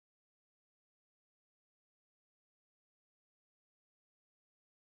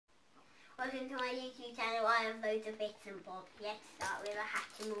Welcome to my YouTube channel. I have loads of bits and bobs. Let's start with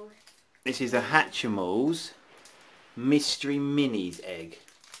a Hatchimals. This is a Hatchimals Mystery Minis egg.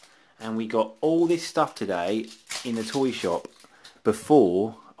 And we got all this stuff today in the toy shop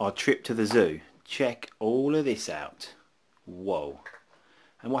before our trip to the zoo. Check all of this out. Whoa.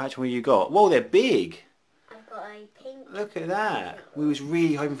 And what Hatchimal you got? Whoa, they're big. I've got a pink. Look at that. We was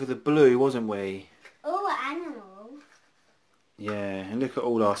really hoping for the blue, wasn't we? Oh, animals. Yeah, and look at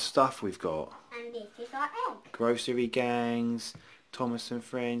all our stuff we've got. And this is our egg. Grossery gangs, Thomas and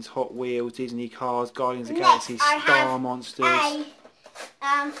Friends, Hot Wheels, Disney cars, Guardians of the Galaxy, Star Monsters.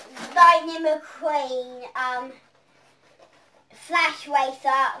 Lightning McQueen, Flash Racer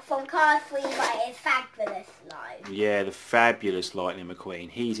from Cars 3, but it's fabulous though. Yeah, the fabulous Lightning McQueen.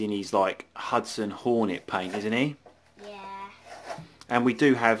 He's in his like Hudson Hornet paint, isn't he? Yeah. And we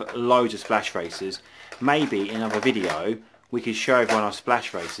do have loads of Splash Racers. Maybe in another video we could show everyone our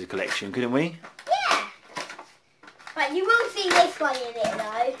Splash Racers collection, couldn't we? Yeah. But you will see this one in it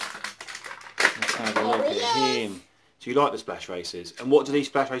though. Let's have a look at him. Do you like the Splash Racers? And what do these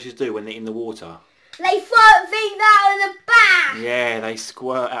Splash Racers do when they're in the water? They throw things out of the back. Yeah, they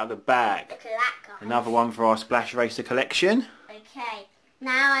squirt out the back. Look at that guy. Another one for our Splash Racer collection. Okay,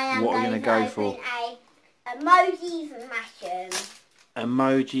 now I am going to go for a emojis Mashems.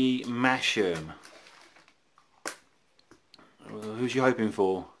 Emoji Mashem. Who's you hoping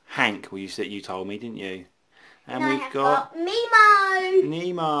for? Hank, you told me, didn't you? And we've got Nemo.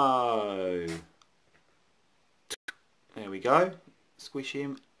 Nemo. There we go. Squish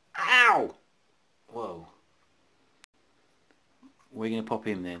him. Ow! Whoa. We're going to pop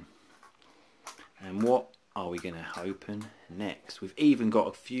him then. And what are we going to open next? We've even got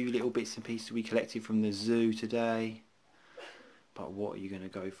a few little bits and pieces we collected from the zoo today. But what are you going to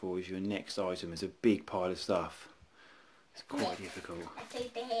go for as your next item? It's a big pile of stuff. It's quite difficult. A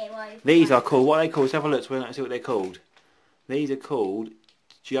superhero. These are called, what are they called? Let's have a look so we don't see what they're called. These are called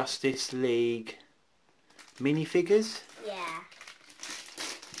Justice League minifigures. Yeah.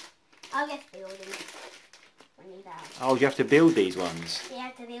 I'll just build them. Oh, you have to build these ones? You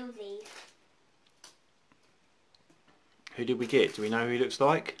have to build these. Who did we get? Do we know who he looks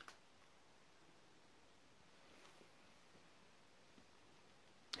like?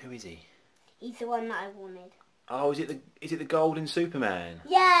 Who is he? He's the one that I wanted. Oh, is it the Golden Superman?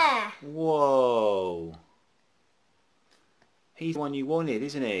 Yeah. Whoa. He's the one you wanted,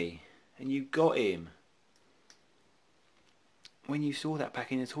 isn't he? And you got him. When you saw that back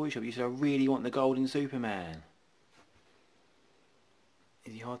in the toy shop, you said, I really want the Golden Superman.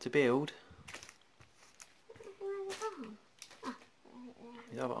 Is he hard to build?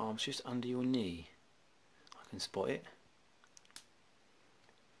 His other arm's just under your knee. I can spot it.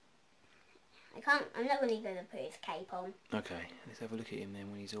 I'm not really going to put his cape on. Okay, let's have a look at him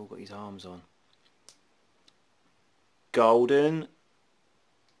then when he's all got his arms on. Golden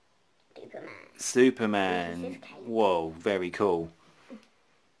Superman. Whoa, very cool.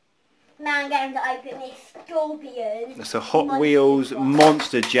 Now I'm going to open this Scorpion. That's a Hot Wheels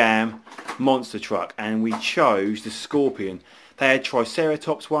Monster Jam monster truck, and we chose the Scorpion. They had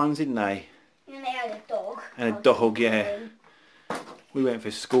Triceratops ones, didn't they? And they had a dog. And a dog, yeah. We went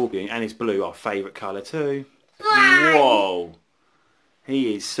for Scorpion, and it's blue, our favourite colour too. Black. Whoa!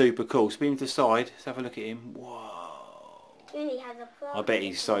 He is super cool. Spin him to the side. Let's have a look at him. Whoa! Really has a I bet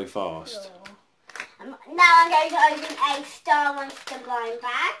he's so fast. Now I'm going to open a Star Monster blind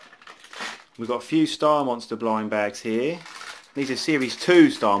bag. We've got a few Star Monster blind bags here. These are Series 2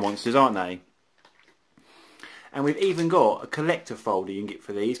 Star Monsters, aren't they? And we've even got a collector folder you can get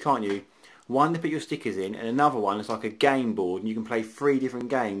for these, can't you? One to put your stickers in, and another one is like a game board, and you can play 3 different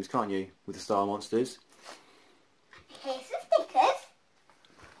games, can't you, with the Star Monsters? Here's the stickers.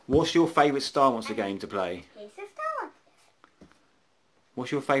 What's your favourite Star Monster game to play? Here's the Star Monsters.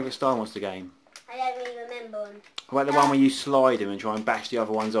 What's your favourite Star Monster game? I don't really remember them. What about the one where you slide them and try and bash the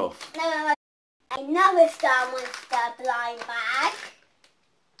other ones off? No. Another Star Monster blind bag.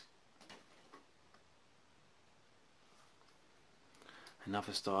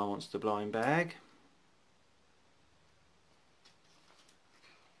 Another Star Monster blind bag.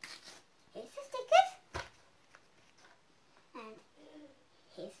 Here's the stickers. And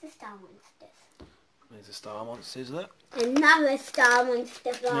here's the Star Monsters. There's the Star Monsters, look. Another Star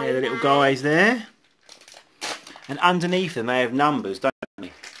Monster blind bag. Yeah, the little guys there. And underneath them they have numbers, don't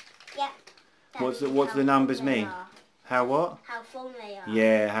they? Yeah. What do the numbers mean? How what? How strong they are.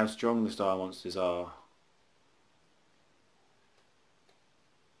 Yeah, how strong the Star Monsters are.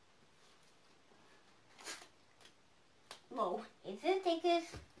 Well, here's the stickers,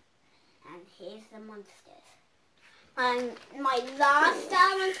 and here's the monsters. My last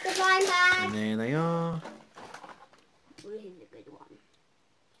Star Monster blind bag. And there they are. Here's a good one.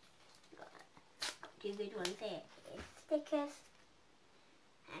 Got two good ones here. Here's stickers.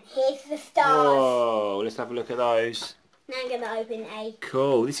 And here's the stars. Whoa, let's have a look at those. Now I'm going to open a...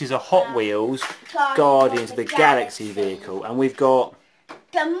 Cool, this is a Hot Wheels Guardians of the Galaxy vehicle. And we've got...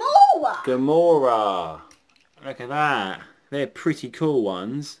 Gamora. Look at that. They're pretty cool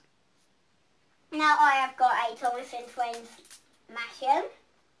ones. Now I have got a Thomas and Friends Mashem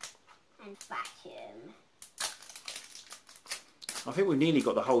and Basham. I think we've nearly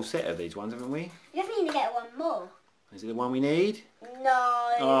got the whole set of these ones, haven't we? We just need to get one more. Is it the one we need?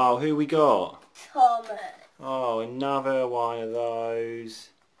 No. Oh, who we got? Thomas. Oh, another one of those.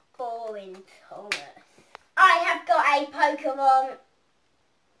 Boring Thomas. I have got a Pokémon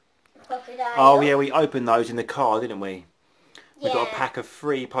crocodile. Oh yeah, we opened those in the car, didn't we? We Yeah. got a pack of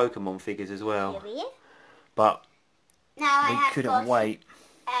 3 Pokemon figures as well. Here we are. But Now I we have couldn't got wait.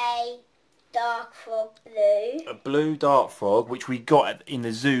 a Dark Frog Blue. A blue dart frog, which we got in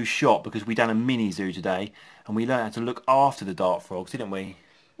the zoo shop because we done a mini zoo today, and we learned how to look after the dart frogs, didn't we?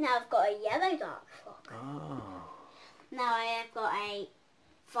 Now I've got a yellow Dark Frog. Oh. Now I have got a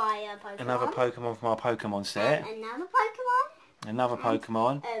Fire Pokemon. Another Pokemon from our Pokemon set. And another Pokemon. Another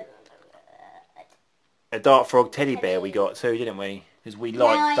Pokemon. A dart frog teddy bear we got too, didn't we? Because we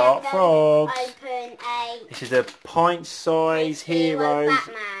like dart frogs. Open a This is a pint-size Heroes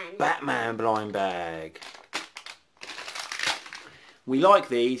Batman blind bag. We like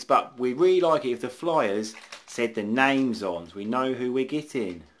these, but we really like it if the flyers said the names on, so we know who we're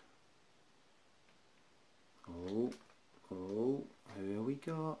getting. Oh, who have we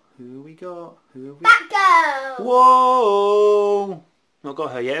got? Who have we got? Who have we got? Batgirl! Whoa! Not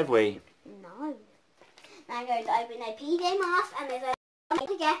got her yet, have we? No. Now I'm going to open a PJ Masks and there's a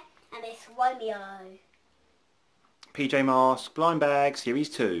again and this Romeo. PJ Masks, blind bag, series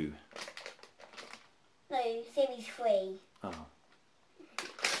 2. No, series 3. Oh.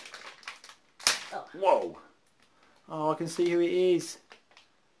 Oh. Whoa! Oh, I can see who it is.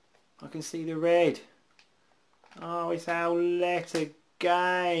 I can see the red. Oh, it's Owlette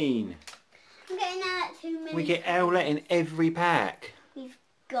again. I'm getting that too many. We get Owlette in every pack. We've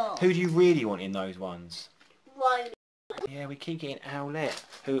got Who do you really want in those ones? Romeo. Yeah, we keep getting Owlette.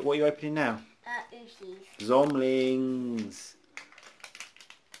 What are you opening now? Oopsies. Zomlings.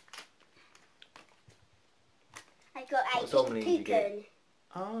 I got a What Zomlings you get? toucan.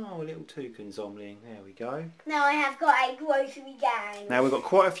 Oh, a little toucan Zomling. There we go. Now I have got a grocery gang. Now we've got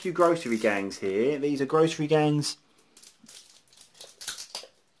quite a few grocery gangs here. These are grocery gangs.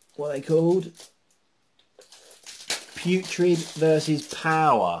 What are they called? Putrid versus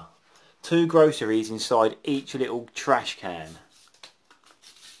Power. 2 groceries inside each little trash can.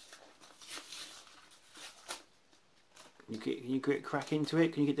 Can you get crack into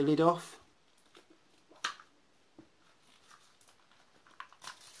it? Can you get the lid off?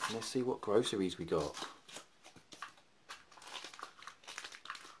 Let's see what groceries we got.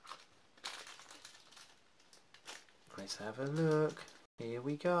 Let's have a look. Here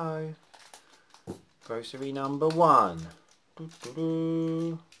we go. Grocery number 1.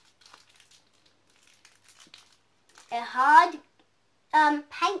 Doo-doo-doo. A hard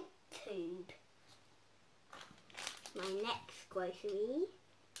paint tube. My next grocery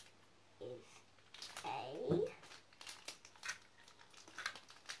is a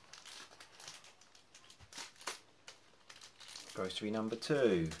Grocery number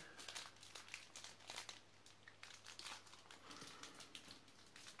 2.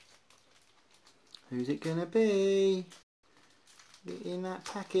 Who's it gonna be? In that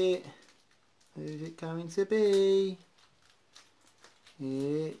packet. Who's it going to be?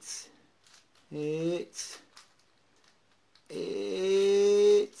 It's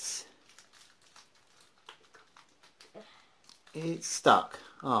stuck.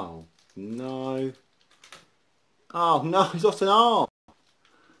 Oh no. Oh no, he's lost an arm.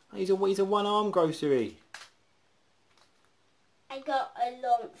 He's a one-arm grocery. I got a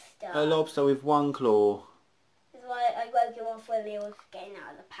lobster. A lobster with 1 claw. That's why I woke him off when he was getting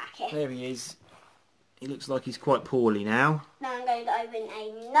out of the packet. There he is. He looks like he's quite poorly now. Now I'm going to open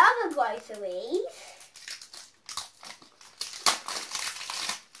another groceries.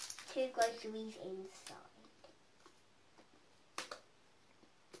 2 groceries inside.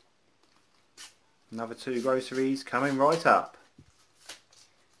 Another 2 groceries coming right up.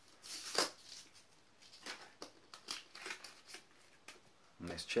 And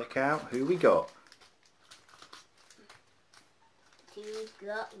let's check out who we got. We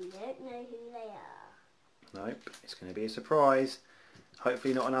don't know who they are. Nope, it's going to be a surprise.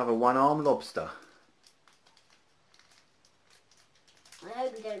 Hopefully not another one-armed lobster.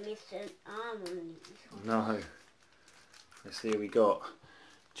 hope we don't miss an arm on these. No. Let's see what we got.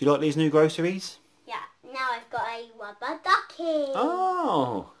 Do you like these new groceries? Yeah, now I've got a rubber ducky.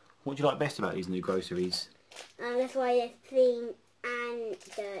 Oh! What do you like best about these new groceries? That's why they're clean and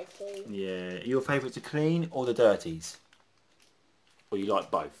dirty. Yeah. Are your favourites the clean or the dirties? Or you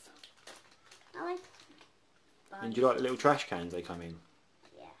like both? I like both. And do you like the little trash cans they come in?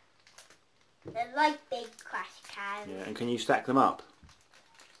 Yeah. They're like big trash cans. Yeah. And can you stack them up?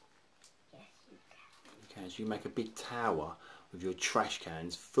 Yes, you can. You can. So you make a big tower with your trash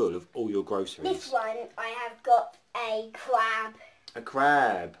cans full of all your groceries. This one, I have got a crab. A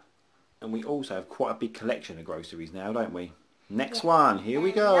crab. And we also have quite a big collection of groceries now, don't we? Next one. Here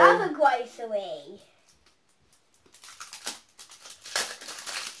we go. Another grocery.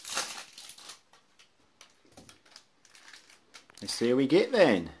 Let's see what we get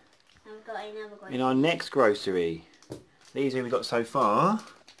then. I've got another grocery. In our next grocery. These are we've got so far.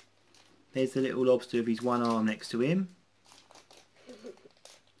 There's the little lobster with his one arm next to him.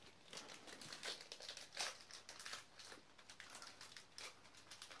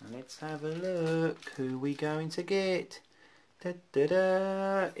 And let's have a look. Who are we going to get? Da, da,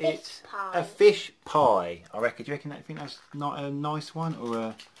 da. It's pie. a fish pie. I reckon. Do you reckon that's not a nice one or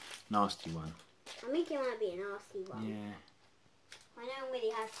a nasty one? I think it might be a nasty one. Yeah. I don't really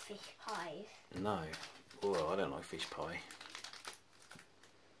have fish pies. No. Oh, I don't like fish pie.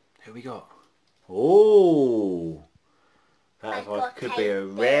 Who we got? Oh! That could be a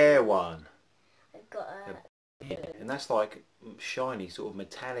rare one. I've got a... And that's like shiny, sort of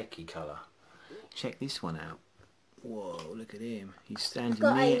metallic-y colour. Check this one out. Whoa, look at him. He's standing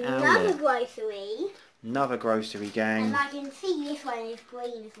got near another Owlet. grocery. Another grocery gang. And I can see this one is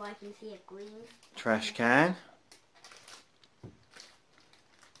green, so I can see a green. Trash can.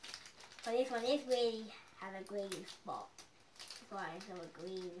 But this one is really have a green spot. That's why I saw a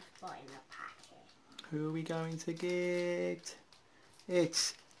green spot in the packet. Who are we going to get?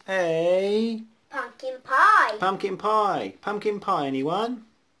 It's a... Pumpkin pie. pumpkin pie. Pumpkin pie, anyone?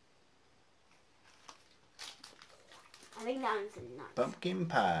 I think that one's a nut. Pumpkin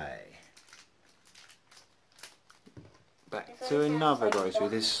pie. Back This to one sounds another like grocery.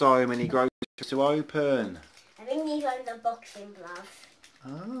 box. There's so many groceries to open. I think these ones are boxing gloves.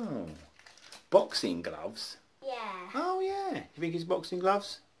 Oh. Boxing gloves? Yeah. Oh yeah. You think it's boxing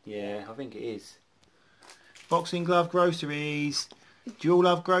gloves? Yeah, I think it is. Boxing glove groceries. Do you all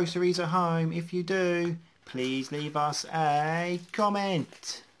love groceries at home? If you do, please leave us a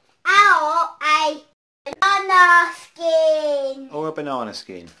comment. Or a banana skin. Or a banana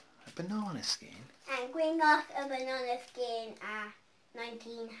skin. A banana skin? And bring us a banana skin at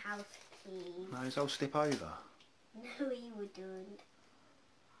 19 house, please. Those all slip over. No, you wouldn't.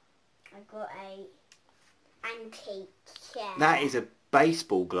 I got a antique chair. That is a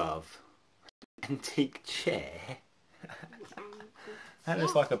baseball glove. Antique chair? That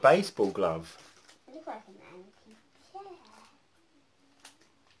looks like a baseball glove. It looks like an antique chair.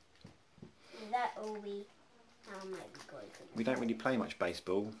 Is that all we... Oh my god. We don't really play much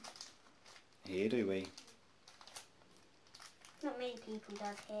baseball here, do we? Not many people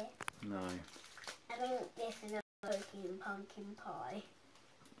does here. No. I think this is a pumpkin pie.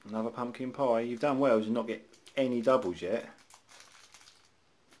 Another pumpkin pie. You've done well to not get any doubles yet.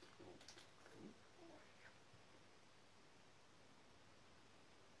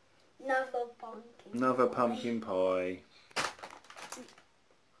 Another pumpkin pie.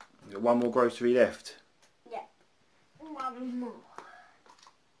 We've got one more grocery left. Yeah. One more.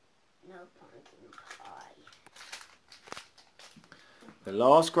 No pumpkin pie. The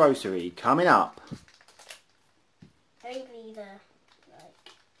last grocery coming up. I think these are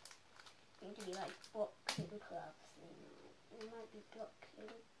going to be like boxing gloves. They might be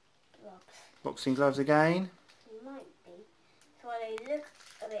boxing gloves. Boxing gloves again. They might be. So they look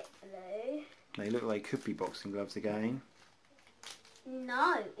a bit blue. They look like they could be boxing gloves again.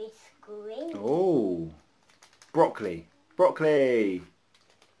 No, it's green. Oh. Broccoli. Broccoli.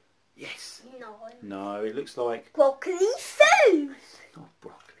 Yes. No. No, it looks like... Broccoli soup. Not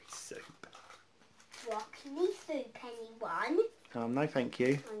broccoli soup. Broccoli soup, anyone? No, thank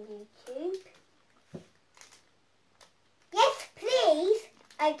you. On YouTube. Yes, please.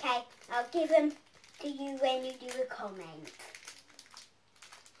 Okay, I'll give them to you when you do a comment.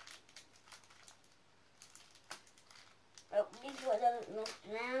 Oh, this one doesn't look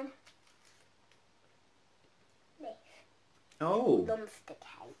down. This. Oh. Monster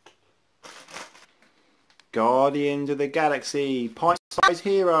cake. Guardians of the Galaxy. Pint-sized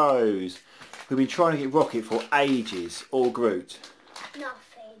heroes. We've been trying to get Rocket for ages. Or Groot.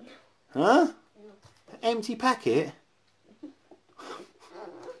 Nothing. Huh? Nothing. Empty packet?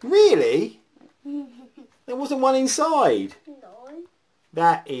 Really? There wasn't one inside. No.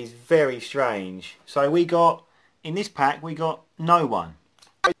 That is very strange. So we got, in this pack, we got no one.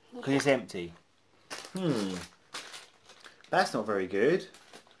 Because it's empty. That's not very good.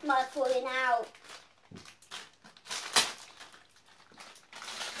 Might have fallen out.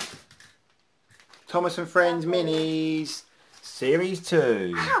 Thomas and Friends Minis, Series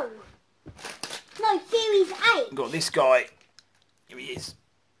 2. Ow! No, Series 8. Got this guy. Here he is.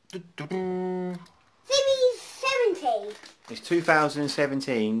 Series 70. It's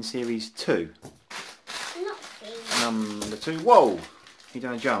 2017 Series 2. Not Series. Number 2. Whoa! He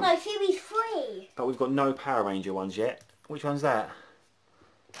done a jump. No, Series 3. But we've got no Power Ranger ones yet. Which one's that?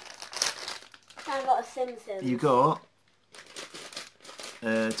 I've got a Simpsons. You got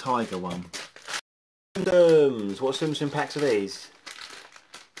a Tiger one. Simpsons. What Simpson packs are these?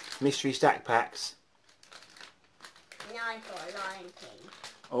 Mystery stack packs. No, I've got a Lion King.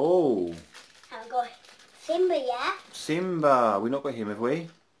 Oh. I've got Simba, yeah? Simba. We've not got him, have we?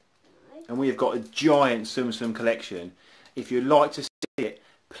 No. And we have got a giant Simpson collection. If you'd like to see it,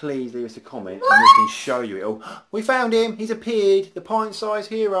 please leave us a comment and we can show you it all. We found him. He's appeared. The pint-sized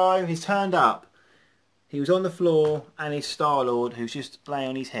hero. He's turned up. He was on the floor and his Star-Lord, who's just laying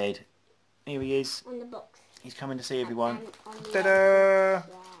on his head. Here he is. On the box. He's coming to see everyone. Ta-da! Ta-da!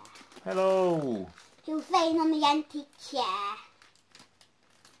 Hello. He was laying on the empty chair.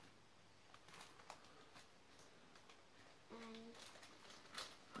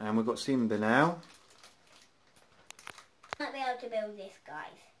 And we've got Simba now. Might be able to build this, guys.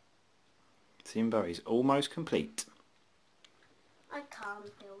 Simba is almost complete. I can't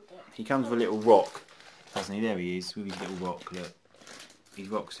build it. He comes with a little rock, doesn't he? There he is with his little rock. Look. His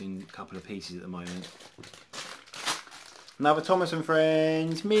rock's in a couple of pieces at the moment. Another Thomas and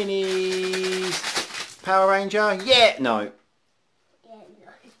Friends Minis. Power Ranger? Yeah! No. Yeah,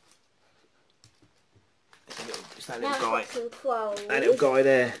 no. It's that Now little I've guy. got some trolls. That little guy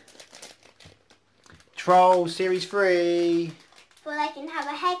there. Troll Series 3. So they can have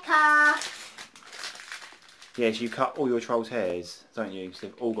a haircut. Yes, you cut all your trolls' hairs, don't you? So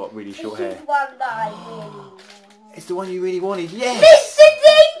they've all got really short This hair. is one that I really want. It's the one you really wanted. Yes! Mr.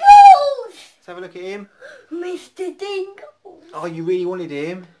 Dingles! Let's have a look at him. Mr. Dingles. Oh, you really wanted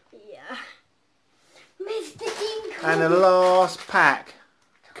him. Yeah. Mr. Dingles. And the last pack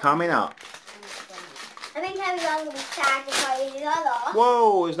coming up. I think everyone will be sad if I use other.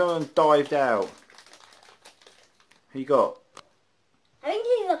 Whoa, there's no one dived out. Who you got? I think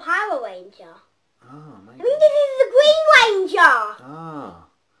this is a Power Ranger. Ah, I maybe. think this is the Green Ranger. Ah,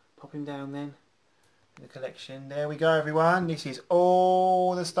 pop him down then. In the collection. There we go, everyone. This is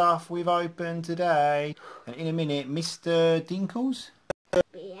all the stuff we've opened today. And in a minute, Mr. Dinkles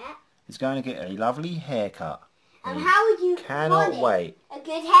Yeah. is going to get a lovely haircut. And how would you Cannot want it? wait. A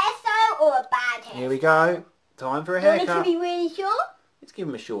good hairstyle or a bad hairstyle? Here we go. Time for a You want it haircut. to be really short? Let's give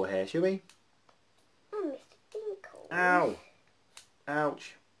him a short hair, shall we? Oh, Mr. Dinkles. Ow.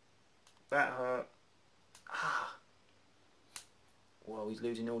 Ouch. That hurt. Ah. Whoa, he's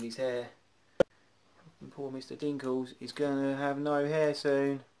losing all his hair. And poor Mr. Dinkles is going to have no hair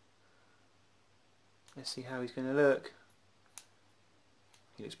soon. Let's see how he's going to look.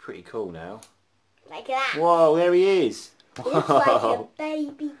 He looks pretty cool now. Like that. Whoa, there he is. He looks like a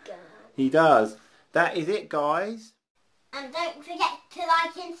baby girl. He does. That is it, guys. And don't forget to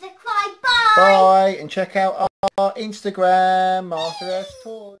like and subscribe. Bye! Bye. And check out our Instagram, Master Earth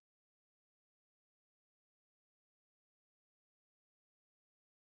Toys.